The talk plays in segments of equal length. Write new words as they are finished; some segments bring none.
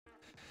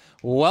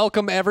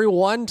Welcome,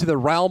 everyone, to the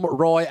Realm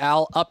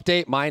Royale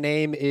update. My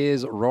name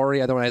is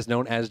Rory, otherwise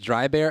known as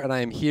Dry Bear, and I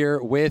am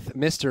here with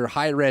Mr.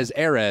 Hi-Rez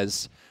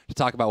Erez to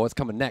talk about what's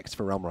coming next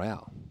for Realm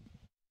Royale.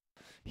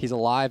 He's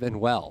alive and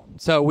well.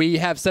 So we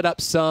have set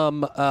up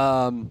some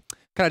kind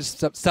of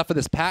stuff for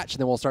this patch, and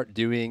then we'll start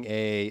doing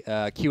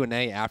a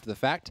Q&A after the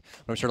fact.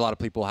 I'm sure a lot of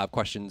people have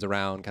questions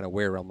around kind of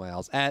where Realm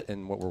Royale's at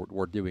and what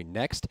we're doing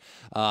next.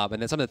 And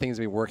then some of the things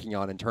we're working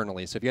on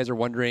internally. So if you guys are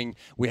wondering,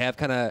 we have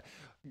kind of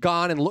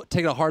gone and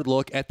taken a hard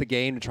look at the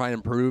game to try and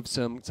improve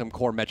some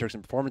core metrics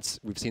and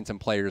performance. We've seen some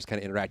players kind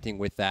of interacting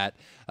with that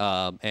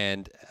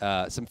and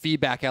some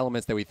feedback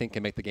elements that we think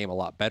can make the game a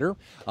lot better.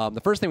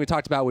 The first thing we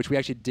talked about, which we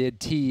actually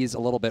did tease a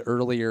little bit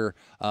earlier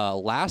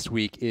last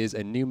week, is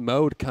a new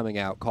mode coming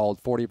out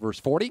called 40 vs.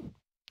 40,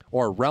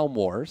 or Realm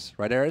Wars,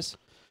 right, Ares?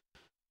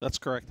 That's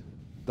correct.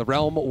 The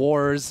Realm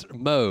Wars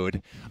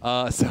mode.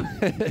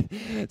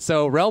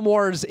 So Realm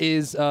Wars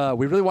is,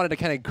 we really wanted to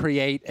kind of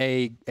create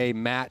a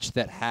match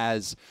that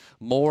has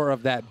more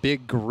of that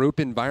big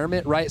group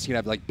environment, right? So you can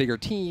have like bigger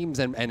teams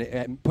and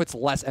it puts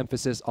less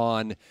emphasis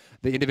on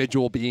the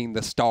individual being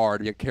the star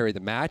to carry the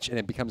match, and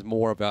it becomes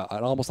more of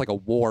almost like a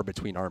war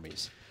between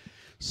armies.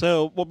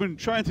 So what we've been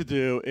trying to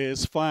do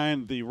is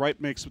find the right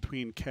mix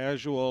between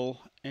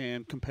casual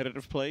and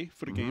competitive play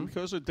for the game,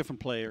 because there are different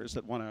players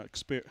that want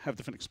to have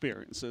different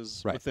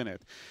experiences within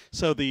it.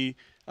 So the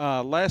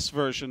last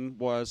version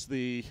was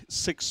the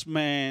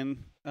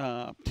 6-man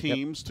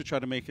teams to try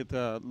to make it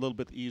a little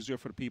bit easier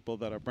for the people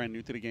that are brand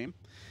new to the game.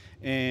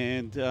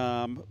 And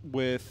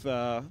with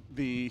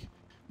the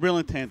real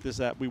intent is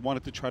that we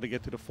wanted to try to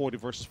get to the 40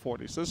 versus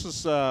 40. So this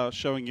is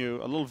showing you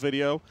a little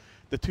video.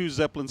 The two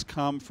Zeppelins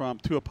come from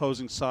two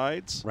opposing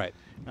sides. Right.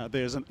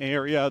 There's an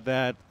area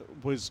that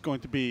was going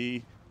to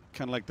be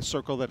kind of like the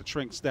circle that it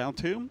shrinks down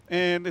to,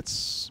 and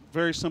it's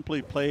very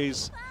simply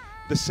plays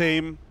the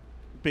same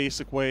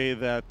basic way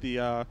that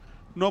the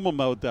normal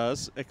mode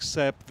does,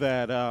 except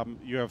that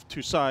you have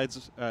two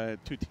sides,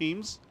 two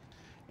teams,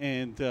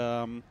 and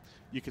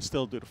you can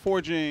still do the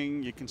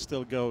forging, you can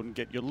still go and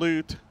get your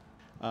loot,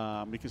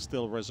 you can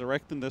still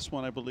resurrect in this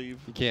one, I believe.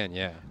 You can,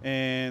 yeah.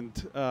 And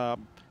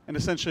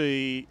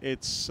essentially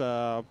it's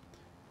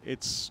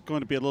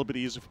going to be a little bit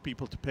easier for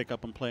people to pick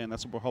up and play, and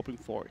that's what we're hoping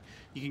for.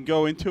 You can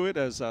go into it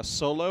as a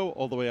solo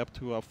all the way up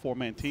to a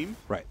 4-man team.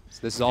 Right. So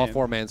this is all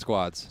 4-man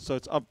squads. So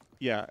it's up,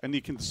 yeah, and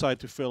you can decide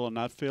to fill or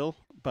not fill,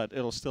 but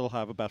it'll still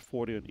have about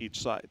 40 on each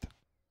side.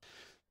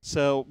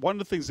 So one of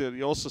the things that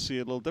you also see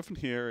a little different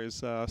here is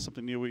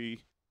something new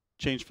we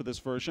changed for this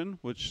version,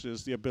 which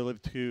is the ability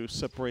to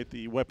separate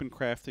the weapon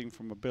crafting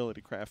from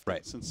ability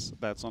crafting, since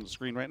that's on the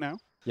screen right now.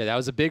 Yeah, that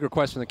was a big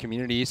request from the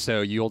community,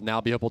 so you'll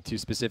now be able to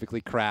specifically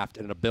craft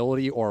an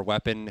ability or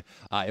weapon.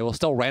 It will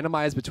still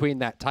randomize between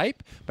that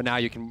type, but now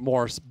you can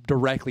more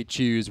directly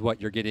choose what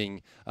you're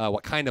getting,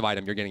 what kind of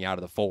item you're getting out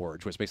of the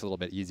forge, which makes it a little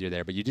bit easier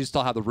there. But you do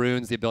still have the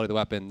runes, the ability, the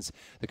weapons,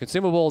 the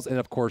consumables, and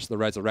of course the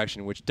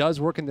resurrection, which does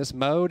work in this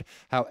mode.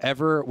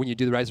 However, when you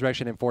do the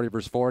resurrection in 40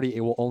 vs. 40, it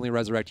will only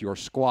resurrect your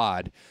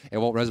squad. It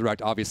won't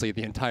resurrect, obviously,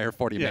 the entire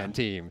 40-man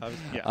team.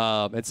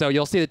 And so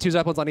you'll see the two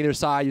Zeppelins on either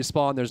side. You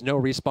spawn. There's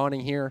no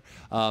respawning here.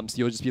 So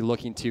you'll just be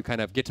looking to kind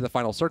of get to the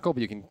final circle,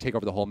 but you can take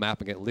over the whole map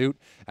and get loot,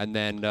 and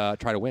then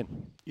try to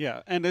win.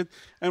 Yeah, and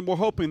we're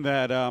hoping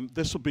that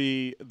this will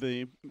be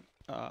the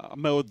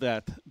mode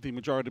that the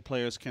majority of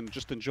players can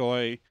just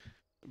enjoy,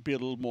 be a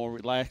little more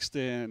relaxed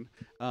in.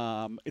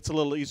 It's a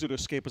little easier to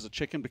escape as a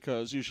chicken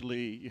because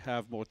usually you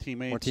have more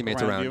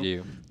teammates around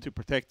you to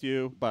protect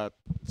you, but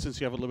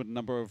since you have a limited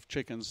number of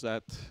chickens,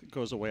 that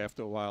goes away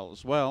after a while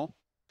as well.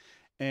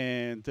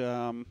 And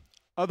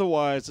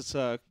otherwise, it's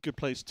a good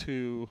place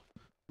to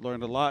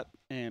learn a lot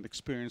and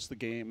experience the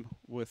game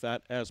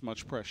without as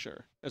much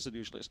pressure as it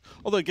usually is.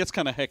 Although it gets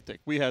kind of hectic.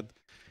 We had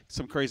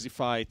some crazy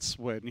fights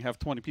when you have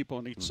 20 people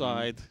on each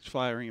side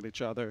firing at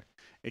each other.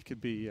 It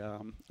could be a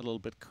little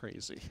bit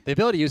crazy. The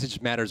ability usage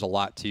matters a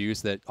lot too,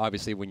 so that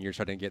obviously when you're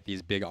starting to get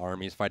these big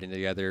armies fighting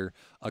together,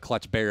 a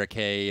clutch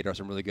barricade or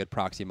some really good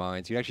proxy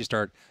mines, you actually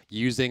start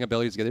using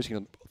abilities together. So you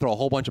can throw a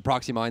whole bunch of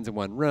proxy mines in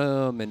one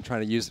room and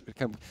trying to use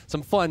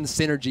some fun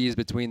synergies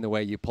between the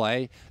way you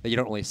play that you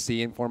don't really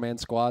see in 4-man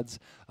squads,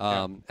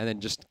 and then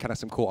just kind of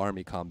some cool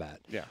army combat.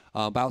 Yeah.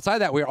 But outside of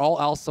that, we're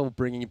also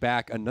bringing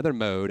back another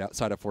mode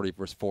outside of 40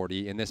 vs.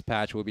 40. In this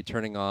patch, we'll be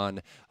turning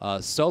on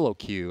solo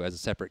queue as a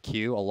separate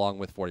queue along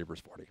with 40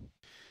 vs. 40.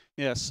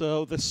 Yeah,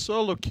 so the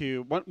solo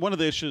queue, one of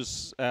the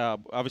issues,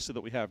 obviously,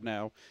 that we have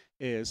now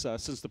is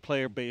since the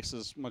player base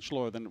is much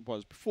lower than it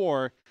was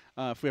before,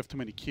 if we have too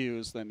many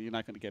queues, then you're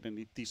not going to get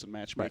any decent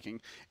matchmaking.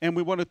 Right. And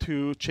we wanted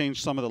to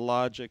change some of the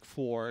logic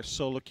for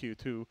solo queue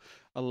to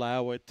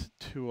allow it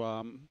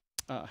to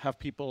have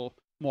people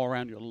more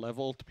around your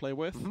level to play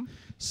with.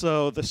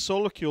 So the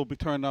solo queue will be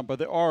turned on, but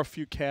there are a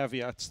few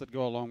caveats that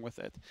go along with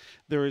it.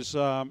 There is,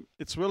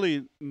 it's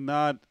really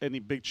not any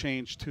big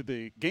change to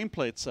the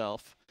gameplay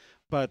itself,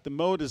 but the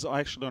mode is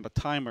actually on a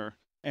timer,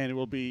 and it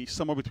will be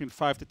somewhere between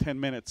 5 to 10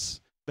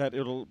 minutes that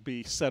it'll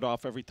be set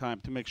off every time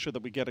to make sure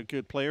that we get a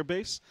good player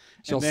base.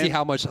 So you'll see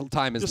how much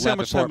time is left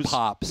before it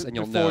pops, and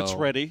you'll know. Before it's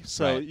ready,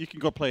 so you can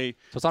go play.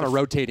 So it's on a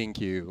rotating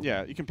queue.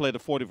 Yeah, you can play the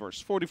 40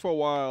 versus 40 for a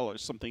while or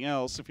something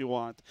else if you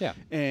want. Yeah.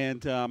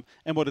 And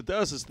what it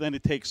does is then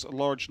it takes a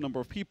large number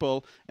of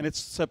people and it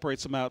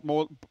separates them out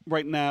more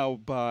right now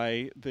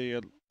by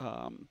the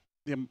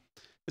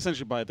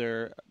essentially by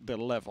their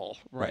level,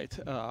 right?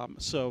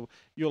 So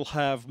you'll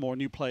have more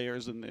new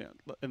players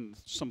in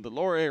some of the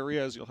lower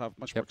areas. You'll have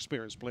much more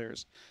experienced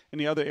players in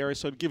the other areas.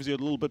 So it gives you a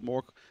little bit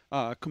more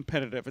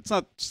competitive. It's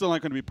still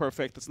not going to be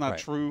perfect. It's not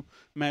true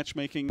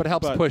matchmaking, but it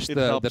helps push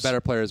the better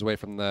players away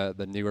from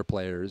the newer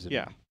players.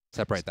 And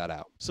separate that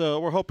out. So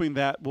we're hoping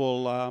that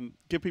will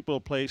give people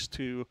a place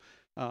to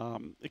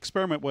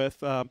experiment with.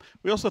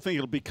 We also think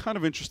it'll be kind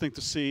of interesting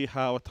to see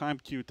how a time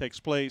queue takes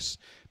place,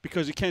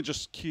 because you can't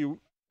just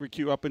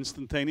requeue up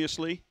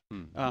instantaneously.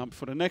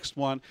 For the next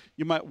one,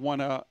 you might want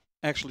to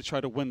actually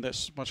try to win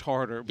this much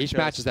harder. Each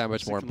match is that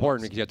much more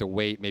important because you have to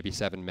wait maybe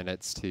 7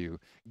 minutes to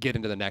get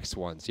into the next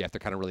one. So you have to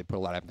kind of really put a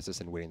lot of emphasis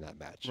in winning that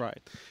match. Right.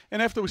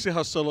 And after we see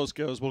how solos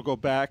goes, we'll go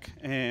back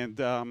and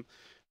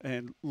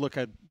look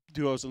at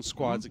duos and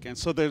squads again.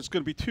 So there's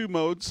going to be 2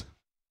 modes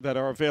that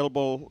are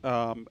available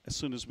as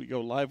soon as we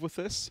go live with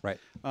this. Right.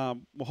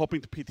 We're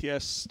hoping to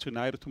PTS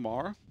tonight or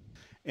tomorrow.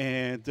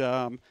 And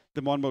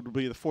the one mode will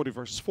be the 40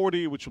 versus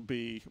 40, which will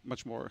be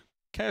much more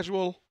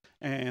casual,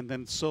 and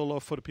then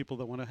solo for the people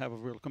that want to have a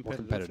real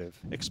competitive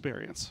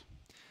experience.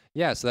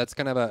 Yeah, so that's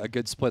kind of a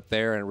good split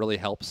there, and it really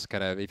helps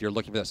kind of if you're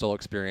looking for that solo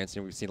experience.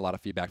 And we've seen a lot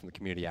of feedback from the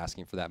community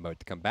asking for that mode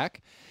to come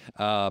back.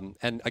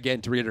 And again,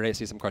 to reiterate, I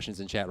see some questions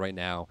in chat right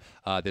now.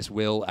 This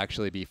will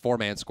actually be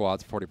 4-man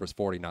squads, 40 versus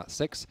 40, not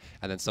 6.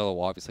 And then solo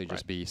will obviously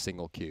just be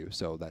single queue.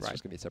 So that's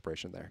just going to be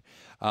separation there.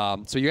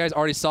 So you guys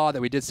already saw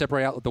that we did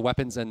separate out the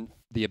weapons and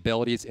the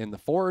abilities in the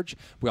Forge.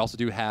 We also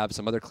do have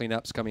some other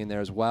cleanups coming in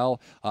there as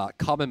well.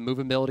 Common move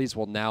abilities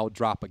will now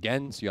drop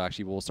again. So you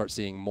actually will start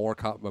seeing more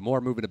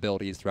movement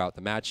abilities throughout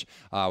the match.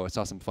 I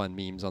saw some fun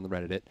memes on the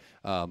Reddit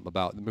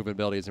about the movement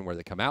abilities and where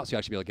they come out, so you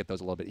actually be able to get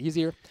those a little bit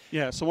easier.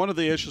 Yeah, so one of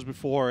the issues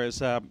before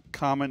is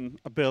common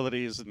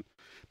abilities, and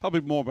probably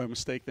more by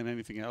mistake than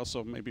anything else,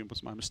 so maybe it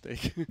was my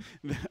mistake.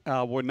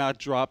 We're not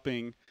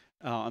dropping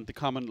on the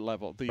common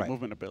level, the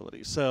movement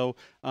abilities. So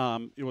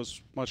it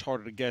was much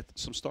harder to get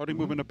some starting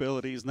movement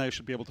abilities. Now you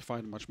should be able to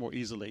find them much more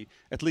easily,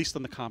 at least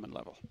on the common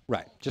level.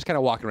 Right. Just kind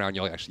of walking around,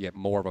 you'll actually get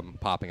more of them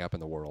popping up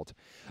in the world.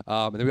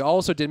 And then we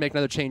also did make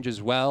another change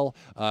as well.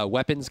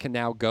 Weapons can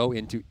now go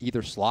into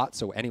either slot.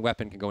 So any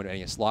weapon can go into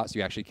any slot. So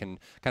you actually can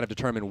kind of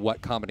determine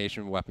what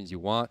combination of weapons you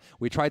want.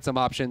 We tried some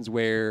options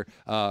where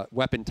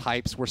weapon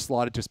types were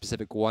slotted to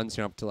specific ones.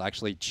 You don't have to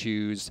actually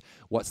choose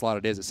what slot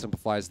it is. It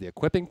simplifies the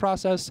equipping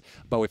process.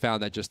 But we found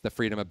that just the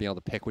freedom of being able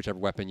to pick whichever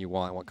weapon you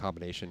want and what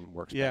combination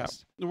works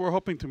best. Yeah, we're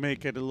hoping to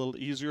make it a little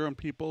easier on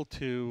people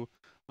to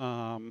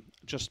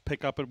just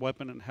pick up a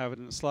weapon and have it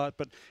in a slot,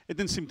 but it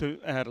didn't seem to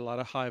add a lot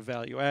of high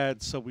value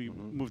adds, so we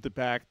moved it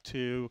back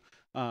to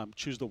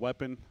choose the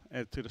weapon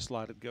to the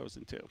slot it goes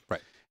into.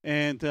 Right.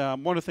 And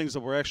one of the things that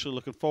we're actually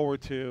looking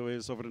forward to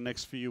is over the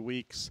next few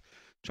weeks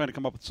trying to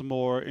come up with some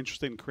more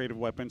interesting creative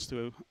weapons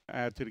to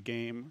add to the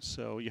game,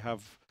 so you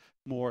have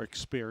more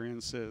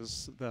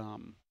experiences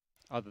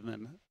other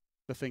than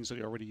the things that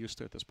you're already used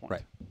to at this point.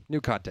 Right.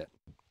 New content.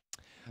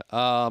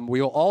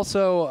 We will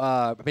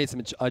also made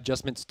some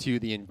adjustments to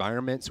the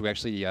environment. So we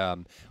actually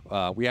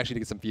did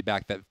get some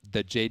feedback that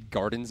the Jade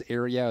Gardens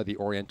area, the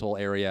Oriental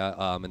area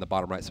in the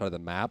bottom right side of the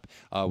map,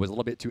 was a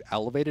little bit too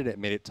elevated. It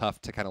made it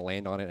tough to kind of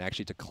land on it and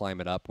actually to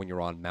climb it up when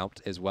you're on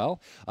mount as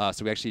well.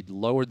 So we actually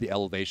lowered the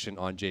elevation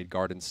on Jade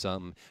Gardens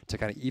some to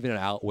kind of even it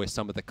out with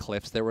some of the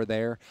cliffs that were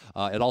there.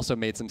 It also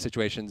made some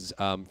situations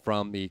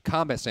from the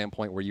combat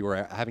standpoint where you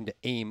were having to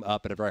aim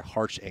up at a very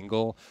harsh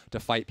angle to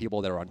fight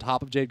people that are on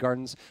top of Jade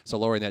Gardens. So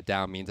lowering that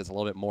down means it's a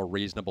little bit more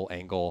reasonable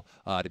angle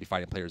to be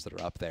fighting players that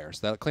are up there.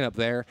 So that'll clean up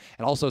there.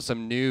 And also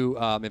some new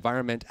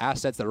environment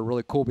assets that are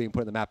really cool being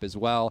put in the map as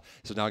well.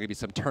 So now going to be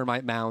some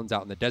termite mounds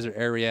out in the desert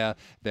area.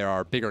 There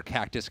are bigger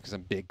cactus,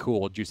 some big,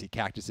 cool, juicy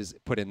cactuses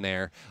put in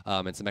there,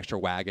 and some extra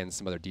wagons,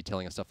 some other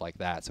detailing and stuff like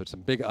that. So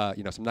some big,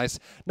 some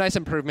nice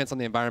improvements on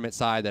the environment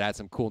side that add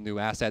some cool new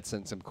assets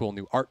and some cool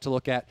new art to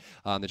look at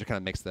that just kind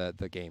of makes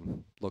the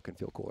game look and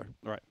feel cooler.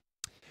 All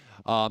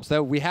right.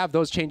 So we have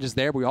those changes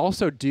there. We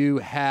also do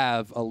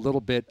have a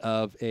little bit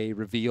of a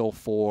reveal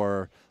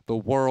for the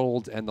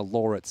world and the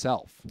lore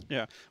itself.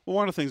 Yeah. Well,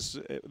 one of the things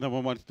that we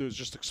want to do is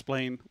just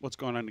explain what's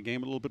going on in the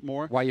game a little bit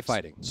more. Why are you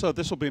fighting? So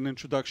this will be an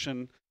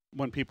introduction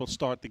when people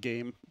start the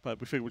game, but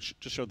we figured we should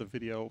just show the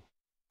video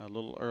a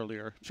little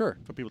earlier. Sure.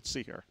 For people to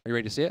see here. Are you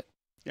ready to see it?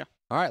 Yeah.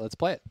 All right, let's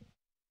play it.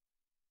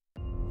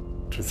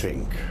 To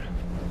think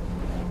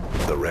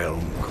the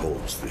realm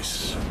calls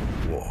this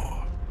war.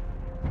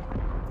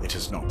 It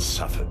has not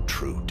suffered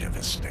true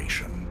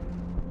devastation.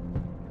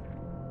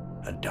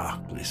 A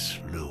darkness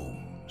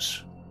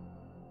looms,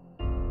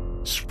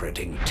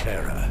 spreading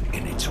terror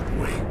in its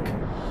wake,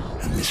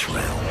 and this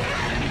realm,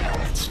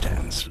 it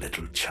stands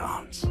little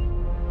chance.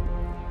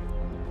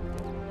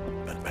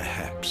 But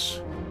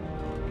perhaps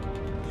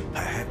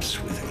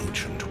drips with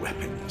ancient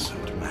weapons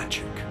and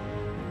magic,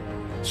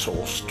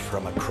 sourced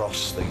from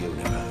across the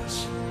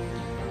universe.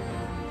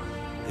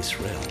 This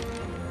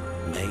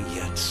realm may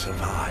yet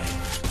survive.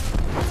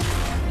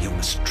 You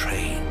must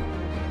train,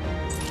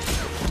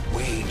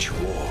 wage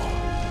war,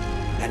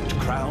 and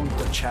crown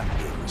the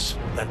champions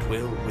that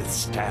will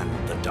withstand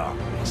the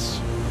darkness.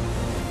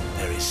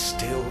 There is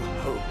still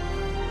hope,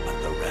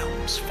 but the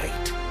realm's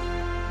fate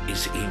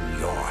is in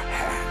your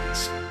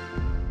hands.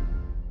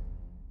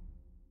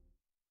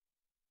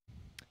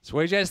 So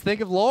what do you guys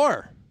think of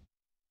lore?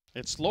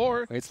 It's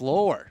lore. It's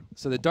lore.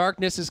 So the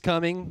darkness is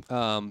coming,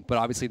 but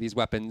obviously these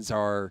weapons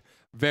are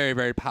very,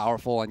 very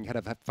powerful, and you kind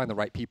of have to find the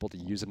right people to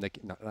use them.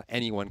 Not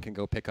anyone can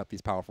go pick up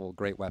these powerful,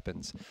 great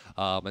weapons.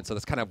 And so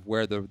that's kind of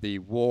where the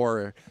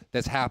war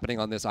that's happening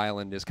on this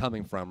island is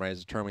coming from, right?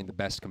 Is determining the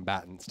best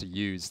combatants to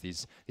use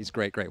these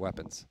great, great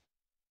weapons.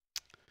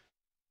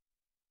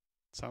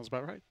 Sounds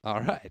about right. All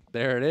right,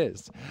 there it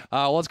is.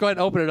 Well, let's go ahead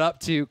and open it up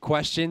to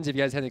questions. If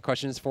you guys have any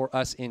questions for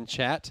us in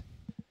chat,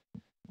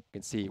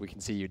 we can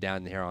see you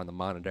down here on the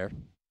monitor.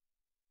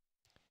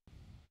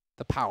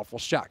 The powerful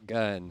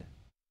shotgun.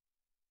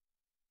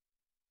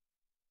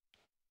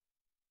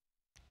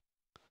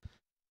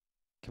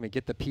 Can we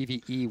get the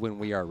PvE when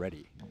we are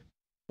ready?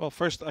 Well,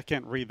 first, I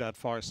can't read that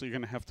far, so you're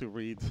going to have to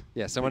read.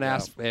 Yeah, someone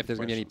asked if there's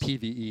going to be any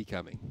PvE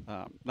coming.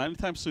 Not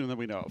anytime soon that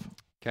we know of.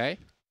 Okay.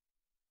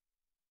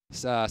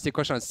 See a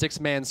question on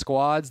 6-man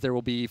squads. There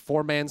will be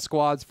 4-man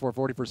squads for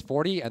 40 vs.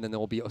 40, and then there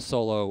will be a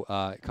solo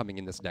coming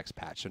in this next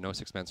patch. So no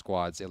 6-man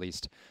squads, at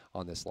least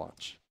on this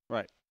launch.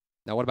 Right.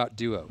 Now, what about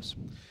duos?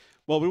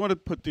 Well, we want to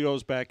put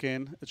duos back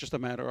in. It's just a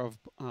matter of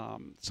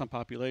some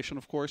population,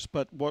 of course.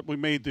 But what we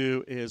may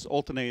do is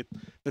alternate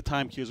the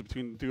time queues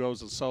between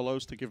duos and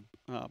solos to give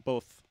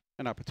both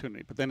an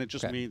opportunity. But then it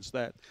just means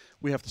that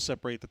we have to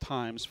separate the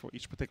times for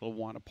each particular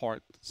one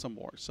apart some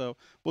more. So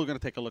we're going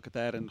to take a look at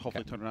that and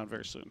hopefully turn it around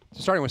very soon.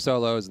 So starting with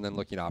solos and then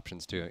looking at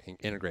options to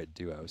integrate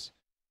duos.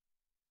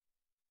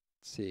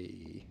 Let's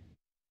see.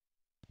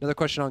 Another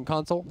question on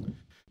console?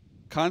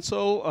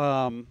 Console,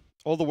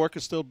 all the work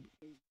is still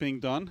being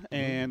done,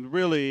 and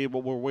really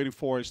what we're waiting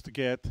for is to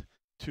get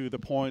to the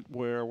point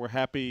where we're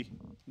happy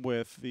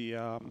with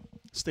the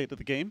state of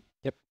the game.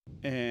 Yep.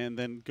 And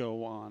then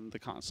go on the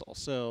console.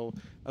 So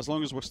as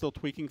long as we're still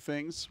tweaking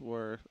things,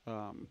 we're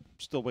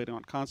still waiting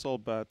on console,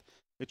 but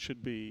it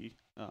should be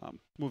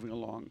moving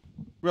along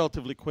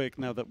relatively quick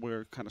now that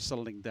we're kind of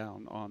settling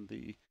down on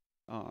the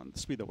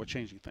speed that we're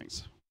changing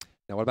things.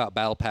 Now, what about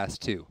Battle Pass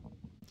 2?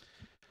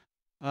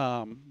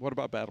 What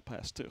about Battle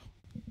Pass 2?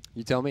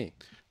 You tell me.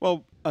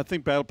 Well, I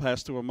think Battle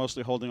Pass 2 we're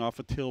mostly holding off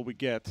until we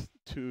get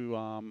to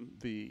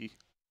the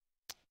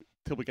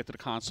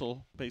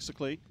console,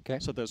 basically. Okay.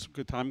 So there's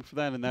good timing for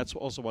that, and that's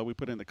also why we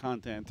put in the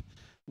content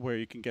where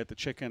you can get the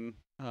chicken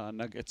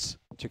nuggets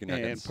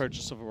and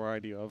purchase a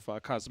variety of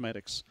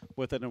cosmetics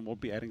with it, and we'll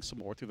be adding some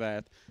more to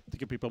that to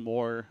give people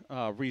more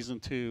reason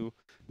to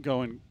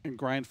go and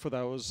grind for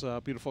those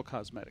beautiful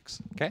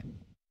cosmetics. Okay.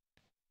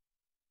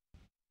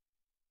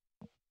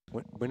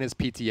 When is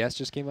PTS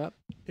just came up?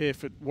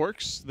 If it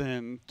works,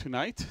 then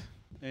tonight,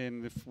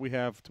 and if we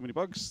have too many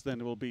bugs, then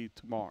it will be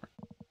tomorrow.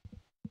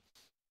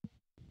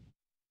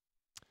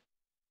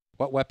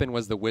 What weapon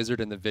was the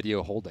wizard in the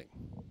video holding?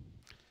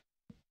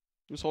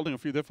 He was holding a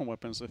few different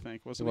weapons, I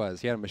think, wasn't he? He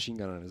was. He had a machine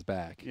gun on his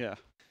back. Yeah.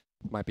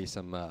 Might be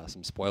some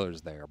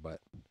spoilers there, but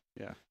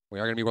yeah,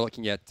 we are going to be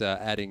looking at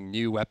adding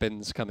new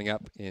weapons coming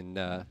up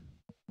in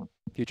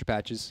future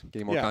patches,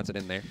 getting more content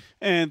in there.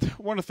 And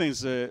one of the things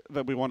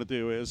that we want to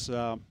do is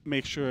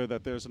make sure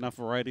that there's enough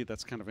variety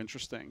that's kind of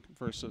interesting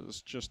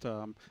versus just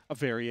a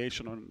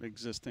variation on an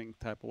existing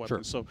type of weapon.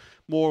 Sure. So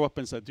more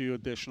weapons that do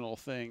additional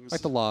things.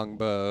 Like the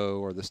longbow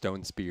or the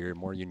stone spear,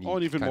 more unique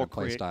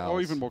play styles. Or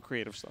even more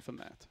creative stuff in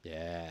that.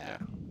 Yeah.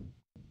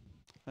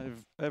 I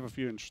have a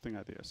few interesting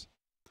ideas.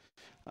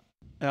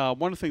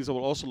 One of the things that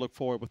we'll also look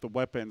for with the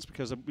weapons,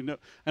 because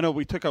I know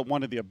we took out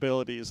one of the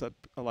abilities that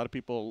a lot of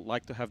people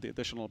like to have the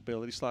additional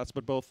ability slots,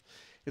 but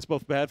it's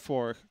both bad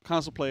for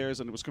console players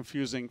and it was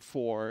confusing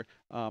for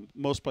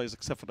most players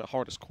except for the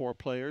hardest core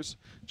players,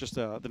 just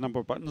the number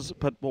of buttons.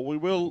 But what we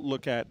will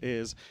look at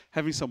is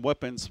having some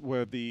weapons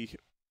where the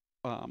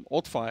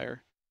alt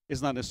fire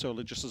is not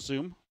necessarily just a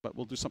zoom, but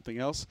we'll do something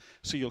else.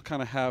 So you'll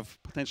kind of have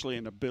potentially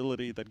an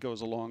ability that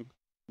goes along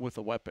with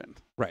a weapon.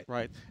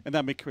 Right. And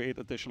that may create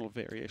additional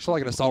variation. So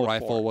like an assault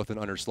rifle with an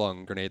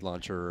underslung grenade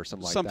launcher or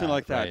something like that. Something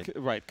like that.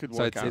 Right. Could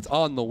work out. So it's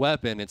on the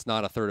weapon. It's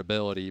not a third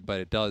ability, but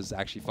it does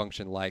actually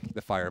function like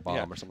the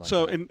firebomb or something like that.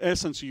 So in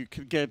essence, you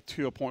could get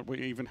to a point where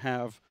you even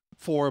have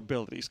 4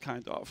 abilities,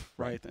 kind of,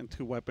 right? And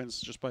 2 weapons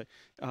just by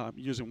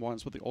using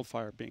ones with the old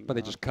fire being But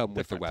they just come different.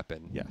 with the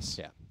weapon. Yes.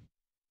 Yeah.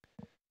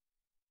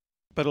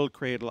 But it'll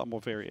create a lot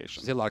more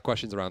variation. I see a lot of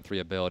questions around 3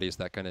 abilities.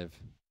 That kind of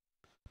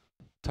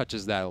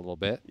touches that a little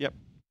bit. Yep.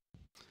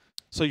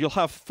 So you'll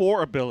have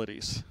 4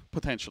 abilities,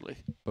 potentially.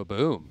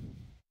 Ba-boom.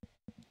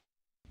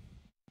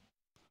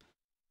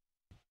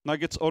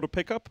 Nuggets auto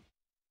pickup?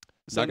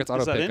 Nuggets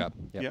auto pickup.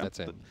 Yep, that's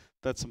it.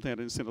 that's something I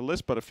didn't see on the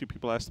list, but a few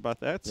people asked about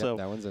that. Yep, So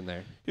that one's in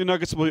there. your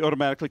nuggets will be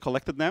automatically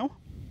collected now.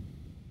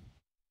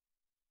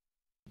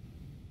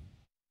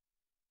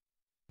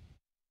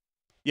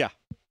 Yeah,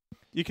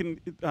 you can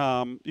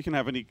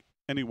have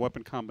any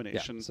weapon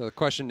combination. Yeah. So the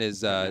question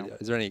is there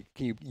any?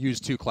 Can you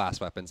use 2 class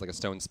weapons like a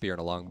stone spear and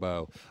a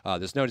longbow?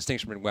 There's no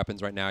distinction between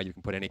weapons right now. You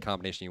can put any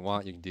combination you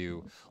want. You can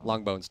do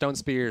longbow and stone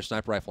spear,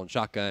 sniper rifle and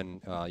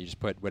shotgun. You just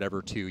put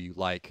whatever 2 you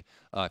like.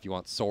 If you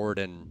want sword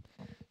and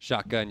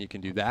shotgun, you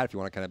can do that. If you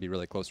want to kind of be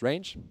really close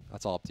range,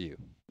 that's all up to you.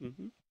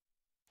 Mm-hmm.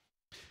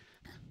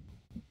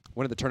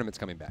 When are the tournaments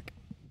coming back?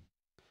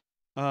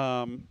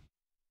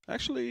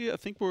 Actually, I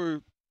think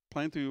we're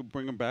planning to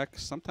bring them back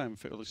sometime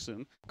fairly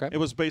soon. Okay. It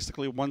was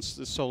basically once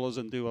the solos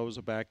and duos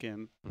are back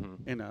in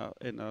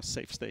Mm-hmm. in a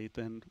safe state,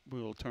 then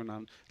we will turn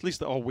on at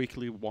least all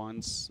weekly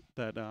ones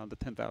that the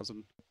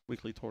 10,000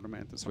 weekly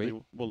tournament is Sweet.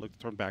 we'll look to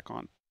turn back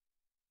on.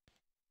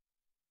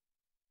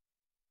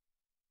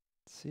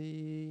 Let's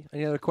see.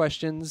 Any other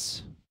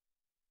questions?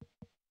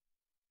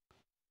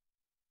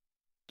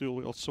 Dual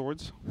wield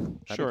swords.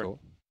 That'd be Sure. cool.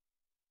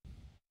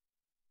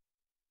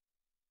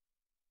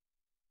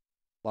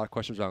 A lot of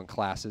questions around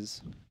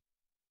classes.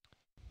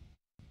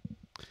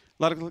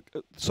 A lot of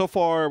so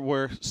far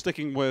we're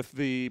sticking with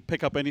the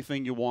pick up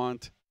anything you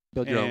want,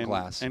 Build your own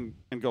class. and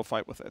go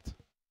fight with it.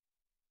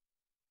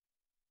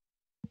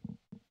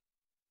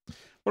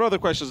 What other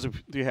questions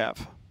do you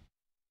have?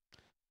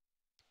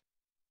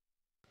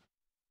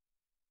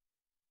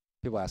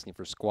 People asking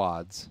for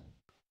squads.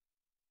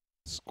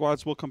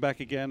 Squads will come back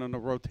again on a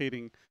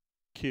rotating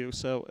queue,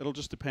 so it'll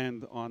just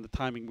depend on the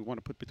timing we want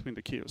to put between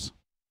the queues.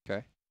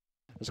 Okay.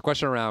 There's a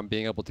question around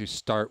being able to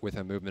start with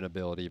a movement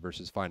ability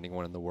versus finding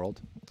one in the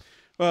world.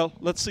 Well,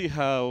 let's see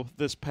how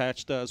this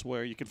patch does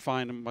where you can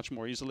find them much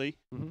more easily.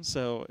 Mm-hmm.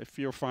 So if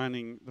you're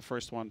finding the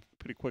first one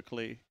pretty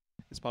quickly,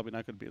 it's probably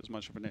not going to be as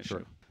much of an issue.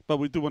 Sure. But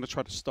we do want to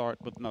try to start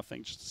with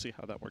nothing just to see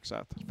how that works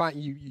out.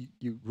 You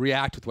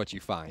react with what you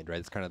find, right?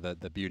 It's kind of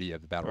the beauty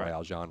of the Battle Right.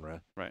 Royale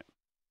genre. Right.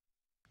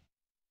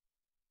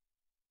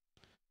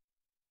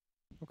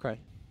 Okay.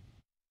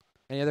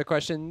 Any other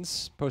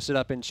questions? Post it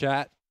up in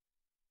chat.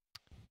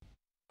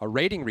 A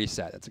rating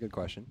reset. That's a good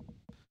question.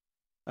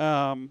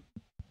 At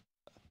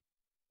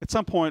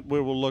some point,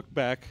 we will look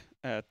back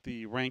at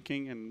the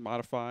ranking and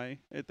modify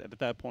it. At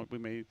that point, we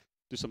may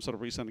do some sort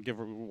of reset and give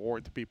a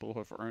reward to people who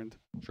have earned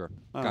Sure.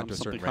 Got to a something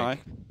certain high.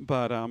 rank.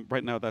 But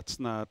right now, that's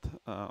not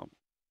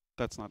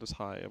as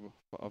high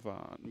of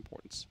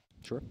importance.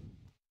 Sure.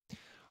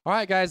 All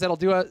right, guys, that'll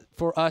do it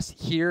for us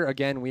here.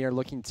 Again, we are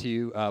looking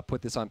to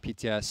put this on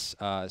PTS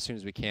as soon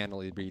as we can.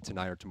 It'll either be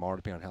tonight or tomorrow,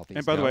 depending on how things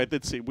And by the go. way, I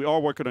did see we are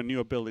working on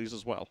new abilities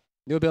as well.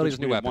 New abilities,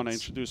 which new we weapons. want to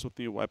introduce with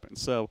new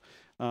weapons. So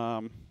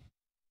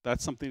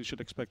that's something you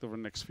should expect over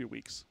the next few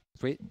weeks.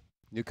 Sweet.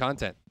 New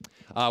content.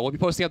 We'll be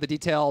posting out the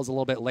details a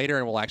little bit later,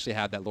 and we'll actually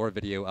have that lore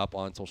video up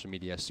on social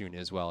media soon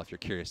as well if you're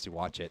curious to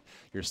watch it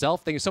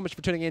yourself. Thank you so much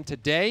for tuning in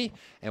today,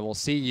 and we'll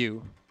see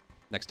you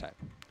next time.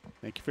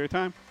 Thank you for your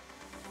time.